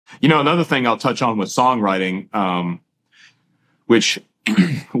You know, another thing I'll touch on with songwriting, which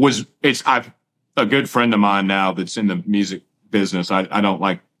I've a good friend of mine now that's in the music business. I don't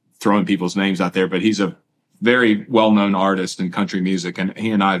like throwing people's names out there, but he's a very well-known artist in country music, and he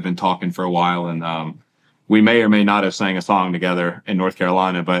and I have been talking for a while, and we may or may not have sang a song together in North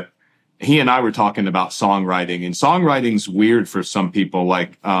Carolina, but he and I were talking about songwriting, and songwriting's weird for some people.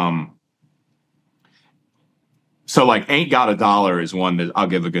 Like, so like Ain't Got a Dollar is one that I'll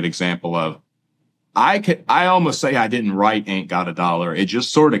give a good example of. I almost say I didn't write Ain't Got a Dollar. It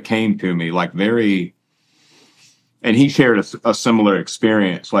just sort of came to me like very, and he shared a similar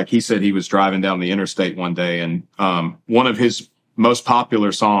experience. Like he said he was driving down the interstate one day, and one of his most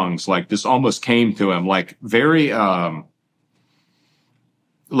popular songs, like this almost came to him, like very,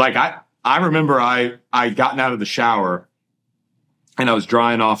 like I remember I gotten out of the shower and I was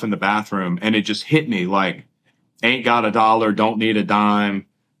drying off in the bathroom, and it just hit me like, Ain't Got a Dollar, Don't Need a Dime.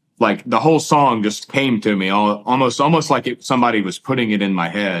 Like the whole song just came to me almost like somebody was putting it in my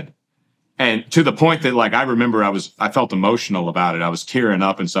head. And to the point that like, I remember I felt emotional about it. I was tearing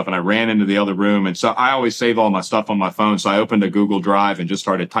up and stuff, and I ran into the other room. And so I always save all my stuff on my phone. So I opened a Google Drive and just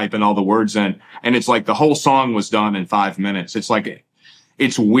started typing all the words in. And it's like the whole song was done in 5 minutes. It's like,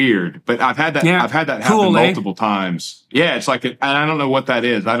 it's weird, but I've had that happen multiple times. Yeah. It's like, and I don't know what that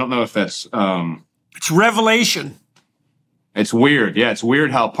is. I don't know if that's, it's revelation. It's weird. Yeah, it's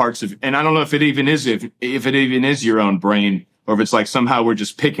weird how parts of, and I don't know if it even is, if it even is your own brain, or if it's like somehow we're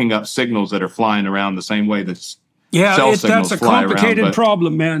just picking up signals that are flying around the same way that's that's a complicated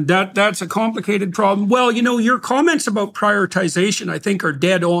problem, man. That's a complicated problem. Well, you know, your comments about prioritization, I think, are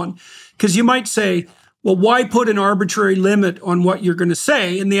dead on, because you might say, well, why put an arbitrary limit on what you're going to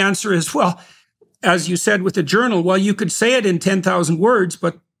say? And the answer is, well, as you said with the journal, well, you could say it in 10,000 words,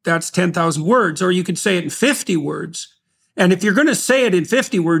 but that's 10,000 words, or you could say it in 50 words. And if you're going to say it in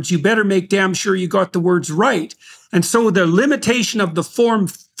 50 words, you better make damn sure you got the words right. And so the limitation of the form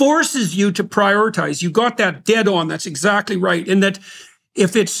forces you to prioritize. You got that dead on. That's exactly right. And that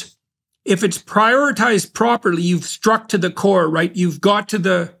if it's prioritized properly, you've struck to the core, right? You've got to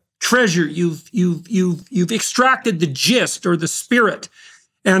the treasure. You've extracted the gist or the spirit.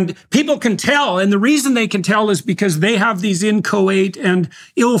 And people can tell, and the reason they can tell is because they have these inchoate and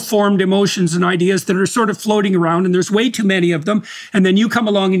ill-formed emotions and ideas that are sort of floating around, and there's way too many of them. And then you come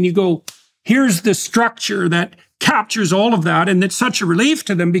along and you go, here's the structure that captures all of that, and it's such a relief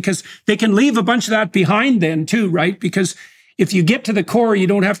to them because they can leave a bunch of that behind then too, right? Because if you get to the core, you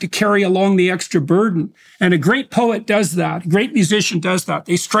don't have to carry along the extra burden. And a great poet does that. A great musician does that.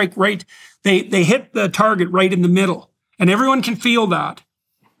 They strike right, they hit the target right in the middle, and everyone can feel that.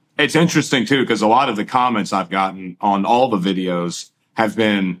 It's interesting too, because a lot of the comments I've gotten on all the videos have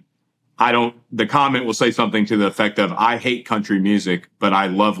been, the comment will say something to the effect of, I hate country music, but I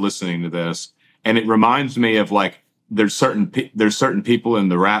love listening to this. And it reminds me of like, there's certain people in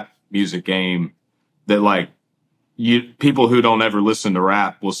the rap music game that like, people who don't ever listen to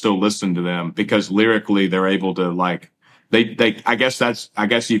rap will still listen to them because lyrically they're able to like, I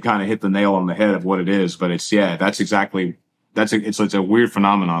guess you kind of hit the nail on the head of what it is, but it's, yeah, that's exactly, it's a weird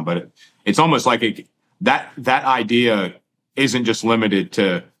phenomenon, but it's almost like that idea isn't just limited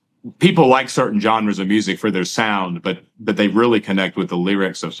to people like certain genres of music for their sound, but they really connect with the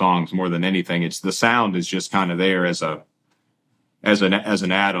lyrics of songs more than anything. It's the sound is just kind of there as an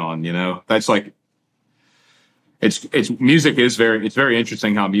add-on, you know. That's like it's very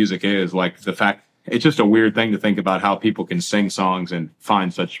interesting how music is like the fact. It's just a weird thing to think about how people can sing songs and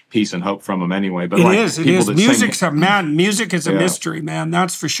find such peace and hope from them anyway. But it is. Music is a mystery, man.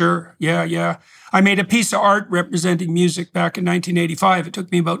 That's for sure. Yeah. I made a piece of art representing music back in 1985. It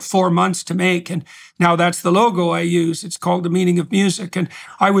took me about 4 months to make, and now that's the logo I use. It's called The Meaning of Music. And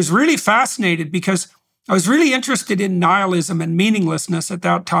I was really fascinated because I was really interested in nihilism and meaninglessness at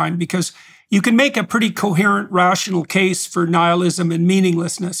that time, because you can make a pretty coherent, rational case for nihilism and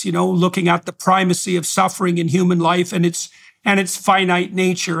meaninglessness, you know, looking at the primacy of suffering in human life and its finite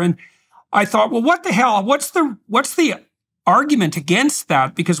nature. And I thought, well, what the hell? What's the argument against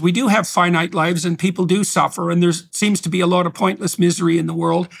that? Because we do have finite lives and people do suffer, and there seems to be a lot of pointless misery in the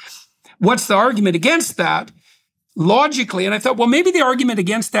world. What's the argument against that? Logically, and I thought, well, maybe the argument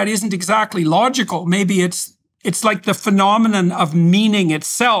against that isn't exactly logical. Maybe it's like the phenomenon of meaning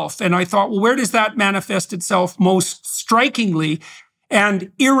itself. And I thought, well, where does that manifest itself most strikingly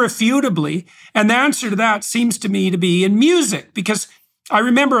and irrefutably? And the answer to that seems to me to be in music, because I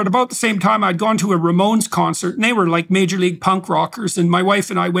remember at about the same time I'd gone to a Ramones concert, and they were like major league punk rockers. And my wife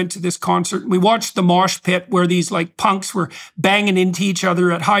and I went to this concert, and we watched the mosh pit where these like punks were banging into each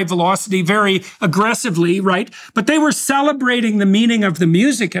other at high velocity, very aggressively, right? But they were celebrating the meaning of the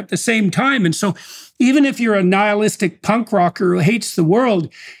music at the same time. And so even if you're a nihilistic punk rocker who hates the world,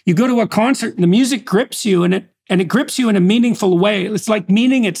 you go to a concert and the music grips you, and it grips you in a meaningful way. It's like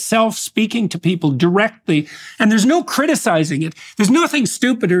meaning itself speaking to people directly. And there's no criticizing it. There's nothing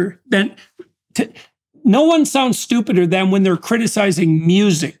stupider than, no one sounds stupider than when they're criticizing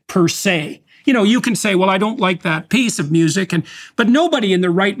music per se. You know, you can say, well, I don't like that piece of music. But nobody in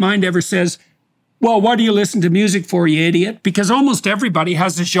their right mind ever says, well, what do you listen to music for, you idiot? Because almost everybody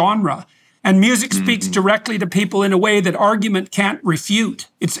has a genre. And music speaks directly to people in a way that argument can't refute.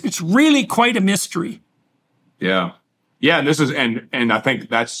 It's really quite a mystery. Yeah. Yeah. And this is, and I think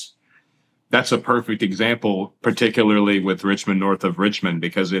that's a perfect example, particularly with Richmond, north of Richmond,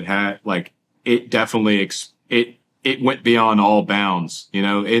 because it had like, it definitely, it went beyond all bounds. You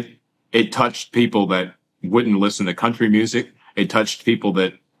know, it touched people that wouldn't listen to country music. It touched people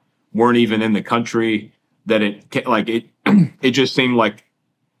that weren't even in the country, that it just seemed like,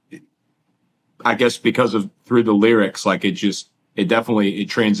 I guess because of through the lyrics, like it definitely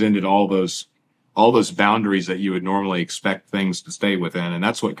transcended all those boundaries that you would normally expect things to stay within. And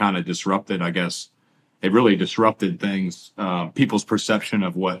that's what kind of disrupted, I guess, it really disrupted things, people's perception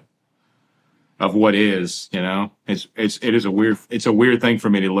of what is, you know, it's a weird thing for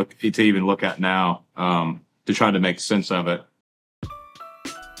me to even look at now, to try to make sense of it.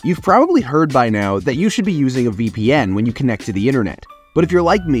 You've probably heard by now that you should be using a VPN when you connect to the internet. But if you're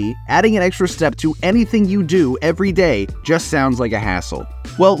like me, adding an extra step to anything you do every day just sounds like a hassle.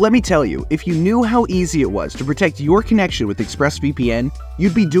 Well, let me tell you, if you knew how easy it was to protect your connection with ExpressVPN,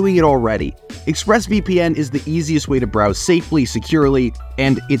 you'd be doing it already. ExpressVPN is the easiest way to browse safely, securely,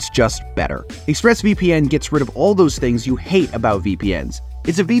 and it's just better. ExpressVPN gets rid of all those things you hate about VPNs.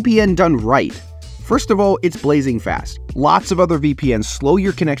 It's a VPN done right. First of all, it's blazing fast. Lots of other VPNs slow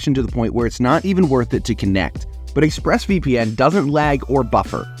your connection to the point where it's not even worth it to connect. But ExpressVPN doesn't lag or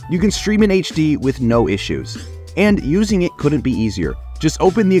buffer. You can stream in HD with no issues. And using it couldn't be easier. Just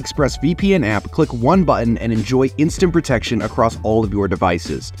open the ExpressVPN app, click one button, and enjoy instant protection across all of your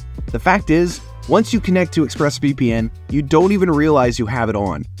devices. The fact is, once you connect to ExpressVPN, you don't even realize you have it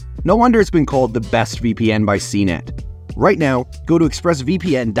on. No wonder it's been called the best VPN by CNET. Right now, go to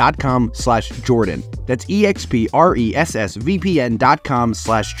expressvpn.com/Jordan. That's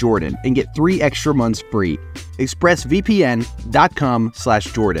expressvpn.com/Jordan and get 3 extra months free.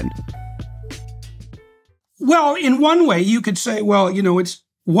 expressvpn.com/Jordan. Well, in one way, you could say, well, you know, it's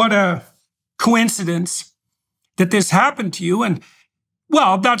what a coincidence that this happened to you. And,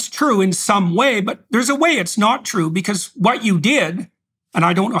 well, that's true in some way, but there's a way it's not true, because what you did, and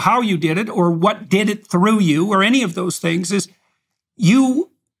I don't know how you did it or what did it through you or any of those things, is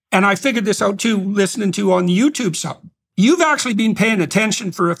you, and I figured this out too, listening to on the YouTube stuff, you've actually been paying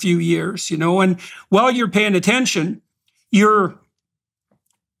attention for a few years, you know, and while you're paying attention, you're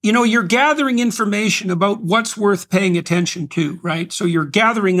gathering information about what's worth paying attention to, right? So you're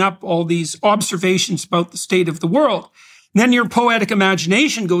gathering up all these observations about the state of the world. And then your poetic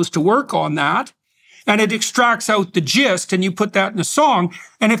imagination goes to work on that, and it extracts out the gist, and you put that in a song.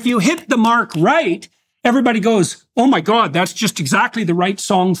 And if you hit the mark right, everybody goes, oh my God, that's just exactly the right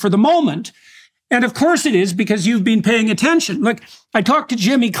song for the moment. And of course it is, because you've been paying attention. Look, I talked to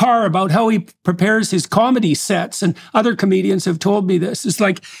Jimmy Carr about how he prepares his comedy sets, and other comedians have told me this. It's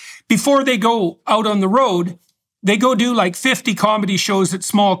like, before they go out on the road, they go do like 50 comedy shows at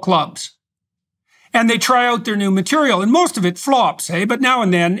small clubs. And they try out their new material, and most of it flops, eh? But now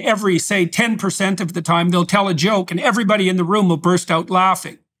and then, every, say, 10% of the time, they'll tell a joke, and everybody in the room will burst out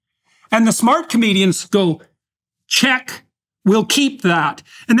laughing. And the smart comedians go, check, we'll keep that.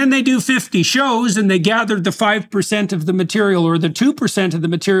 And then they do 50 shows, and they gather the 5% of the material or the 2% of the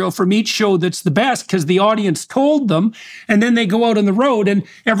material from each show that's the best because the audience told them. And then they go out on the road, and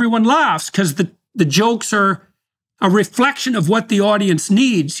everyone laughs because the jokes are a reflection of what the audience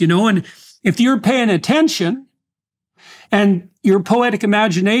needs, you know? And if you're paying attention and your poetic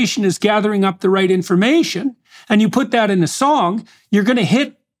imagination is gathering up the right information, and you put that in a song, you're going to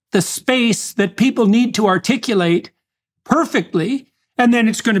hit the space that people need to articulate perfectly, and then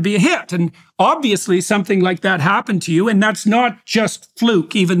it's going to be a hit. And obviously something like that happened to you, and that's not just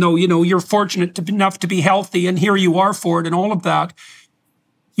fluke, even though, you know, you're fortunate enough to be healthy, and here you are for it and all of that.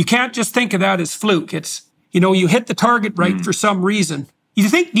 You can't just think of that as fluke. It's, you know, you hit the target right for some reason. Do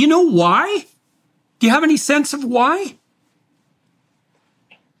you know why? Do you have any sense of why?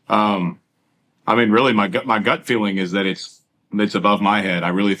 I mean, really, my gut feeling is that it's that's above my head. I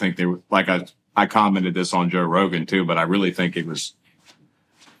really think they were, like I commented this on Joe Rogan too, but I really think it was,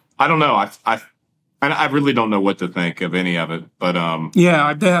 I don't know. I really don't know what to think of any of it, but yeah,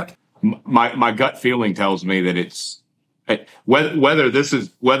 I bet. My gut feeling tells me that it's whether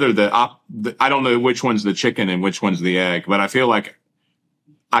I don't know which one's the chicken and which one's the egg, but I feel like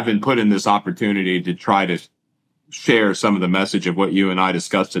I've been put in this opportunity to try to share some of the message of what you and I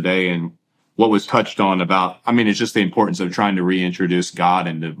discussed today and what was touched on about, I mean, it's just the importance of trying to reintroduce God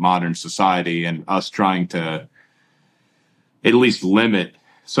into modern society and us trying to at least limit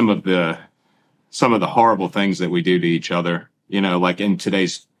some of the horrible things that we do to each other, you know, like in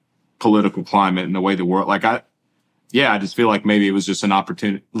today's political climate and the way the world, I just feel like maybe it was just an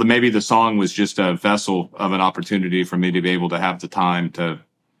opportunity. Maybe the song was just a vessel of an opportunity for me to be able to have the time to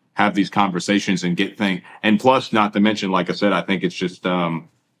have these conversations and get things. And plus, not to mention, like I said, I think it's just, I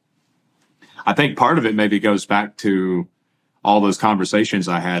think part of it maybe goes back to all those conversations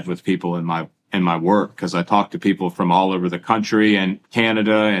I had with people in my work, because I talked to people from all over the country and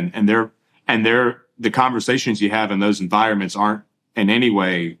Canada, and the conversations you have in those environments aren't in any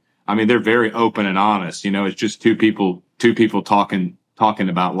way, I mean, they're very open and honest. You know, it's just two people talking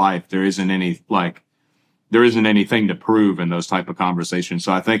about life. There isn't anything to prove in those type of conversations.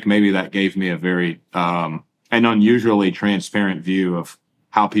 So I think maybe that gave me a very an unusually transparent view of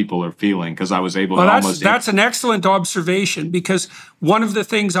how people are feeling, because I was able to that's an excellent observation, because one of the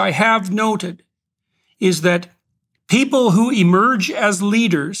things I have noted is that people who emerge as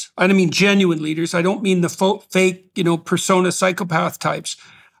leaders, and I mean genuine leaders, I don't mean the fake, you know, persona psychopath types.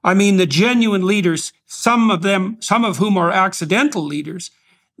 I mean the genuine leaders, some of whom are accidental leaders,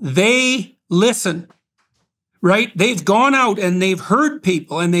 they listen, right? They've gone out and they've heard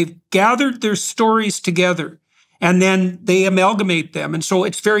people and they've gathered their stories together, and then they amalgamate them. And so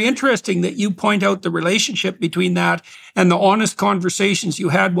it's very interesting that you point out the relationship between that and the honest conversations you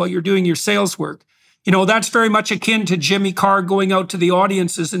had while you're doing your sales work. You know, that's very much akin to Jimmy Carr going out to the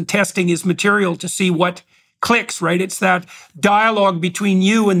audiences and testing his material to see what clicks, right? It's that dialogue between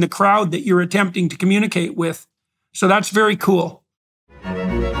you and the crowd that you're attempting to communicate with. So that's very cool.